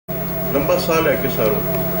लंबा साल है कि सारो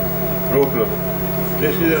रोक लो.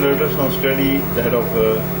 This is an ultrasound study that of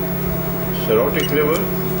cirrhotic liver,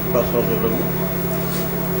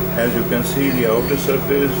 as you can see the outer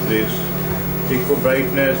surface, this eco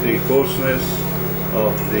brightness, the coarseness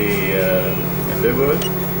of the liver,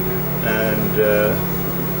 and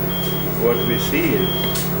what we see is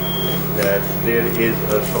that there is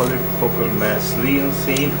a solid focal mass lesion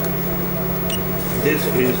seen. This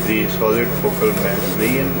is the solid focal mass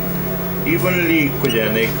lesion, evenly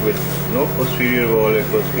echogenic with no posterior wall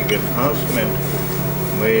acoustic enhancement,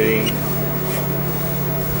 measuring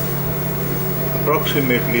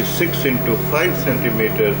approximately 6 into 5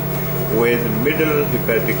 centimeters, with middle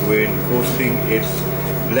hepatic vein coursing its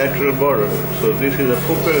lateral border. So this is a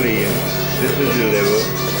focal lesion, this is the liver,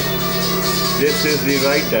 this is the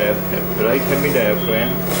right hemidiaphragm,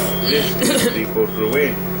 this is the portal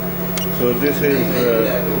vein. So this is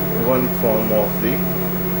one form of the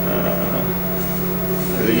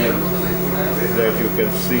lesion that you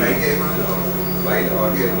can see.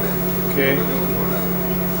 Okay.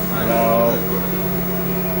 Now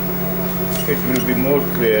it will be more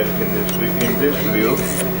clear in this view.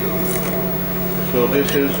 So this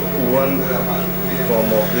is one form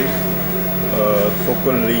of the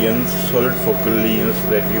focal lesions, solid focal lesions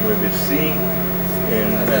that you may be seeing in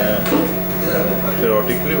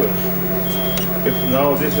cirrhotic livers. If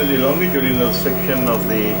now this is the longitudinal section of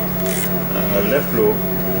the left lobe,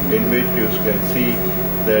 in which you can see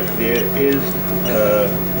that there is a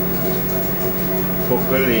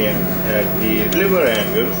focal lesion at the liver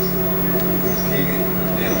angle.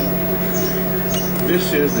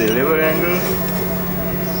 This is the liver angle.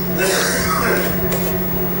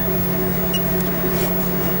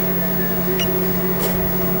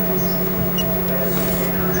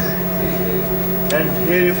 And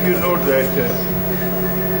here if you note that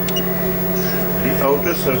the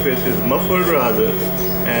outer surface is muffled rather,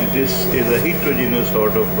 and this is a heterogeneous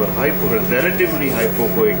sort of relatively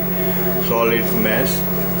hypoechoic solid mass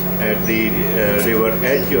at the liver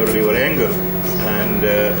edge or liver angle, and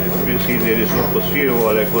you see there is no posterior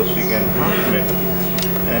wall acoustic enhancement,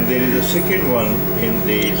 and there is a second one in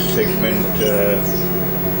the segment.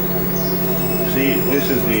 See, this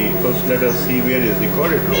is the first. Let us see where is the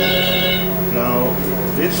caudate lobe. Now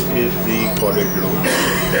this is the caudate lobe.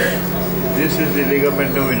 This is the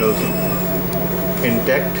ligamentum venosum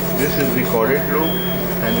intact. This is the caudate lobe,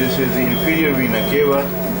 and this is the inferior vena cava.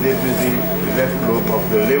 This is the left lobe of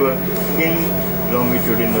the liver in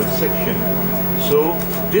longitudinal section. So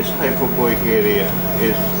this hypoechoic area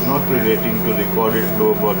is not relating to the caudate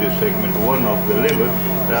lobe or the segment 1 of the liver.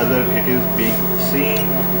 Rather, it is being seen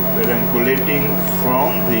pedunculating from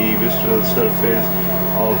the visceral surface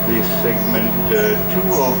of the segment 2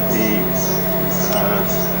 of the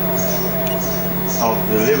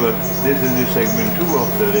liver. This is the segment 2 of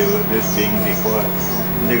the liver, this being the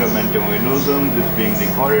ligamentum venosum, this being the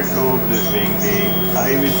caudate lobe, this being the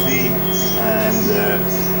IVC, and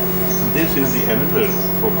this is the another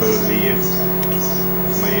focal lesion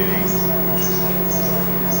measuring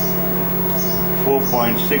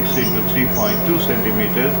 4.6 into 3.2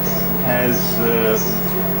 centimeters, has a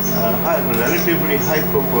relatively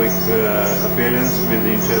hypoechoic appearance with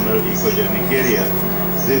the internal echogenic area.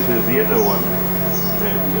 This is the other one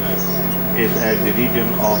that is at the region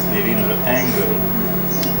of the renal angle.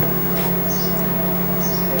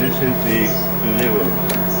 This is the liver,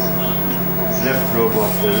 left lobe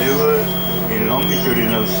of the liver in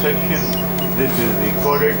longitudinal section. This is the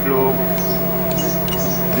caudate lobe.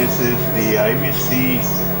 This is the IVC,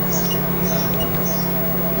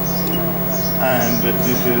 and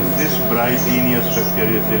this bright linear structure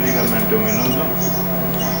is the ligamentum venosum.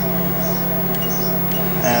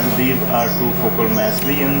 And these are two focal mass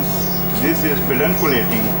lesions. This is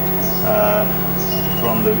pedunculating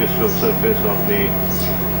from the visceral surface of the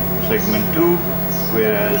segment 2,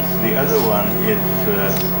 whereas the other one is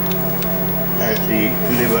at the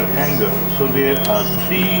liver angle. So there are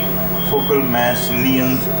three focal mass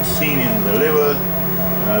lesions seen in the liver.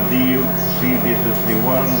 You see, this is the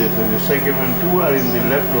one, this is the segment 2 are in the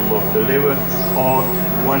left lobe of the liver, or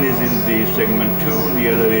one is in the segment 2, the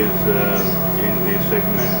other is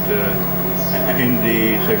in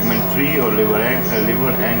the segment 3 or liver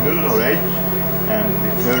angle or edge, and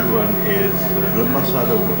the third one is lamba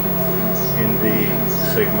salabu in the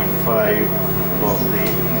segment 5 of the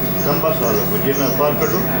lamba salabu. Jina par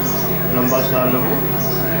karo lamba salabu,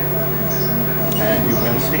 and you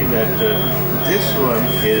can see that this one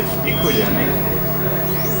is echogenic.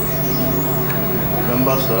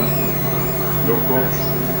 Lamba salabu.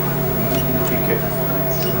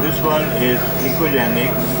 This one is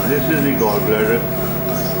echogenic. This is the gallbladder.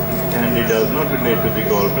 and it does not relate to the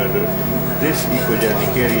gallbladder. This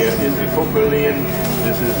echogenic area is the focal lesion.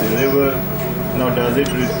 This is the liver. Now, does it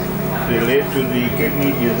relate to the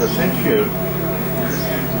kidney is essential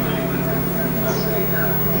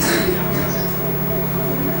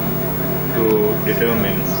to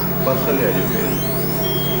determine muscle agitation.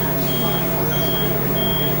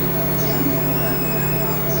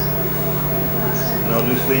 Now,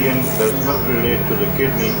 this lesion does not relate to the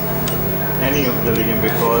kidney, any of the lesion,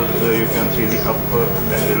 because you can see the upper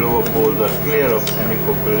and the lower poles are clear of any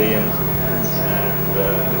focal lesions, and the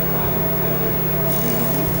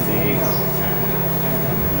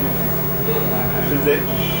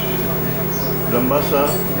Lambasa,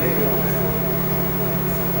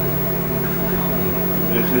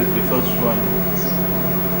 this is the first one,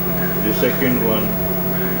 the second one,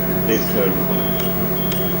 the third one.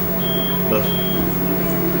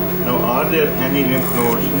 Now, are there any lymph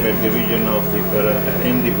nodes at the region of the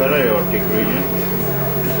in the para-aortic region?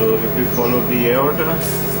 So, if we follow the aorta,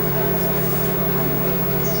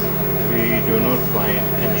 we do not find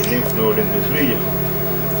any lymph node in this region.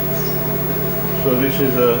 So, this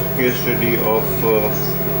is a case study of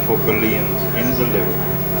focal lesions in the liver.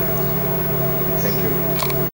 Thank you.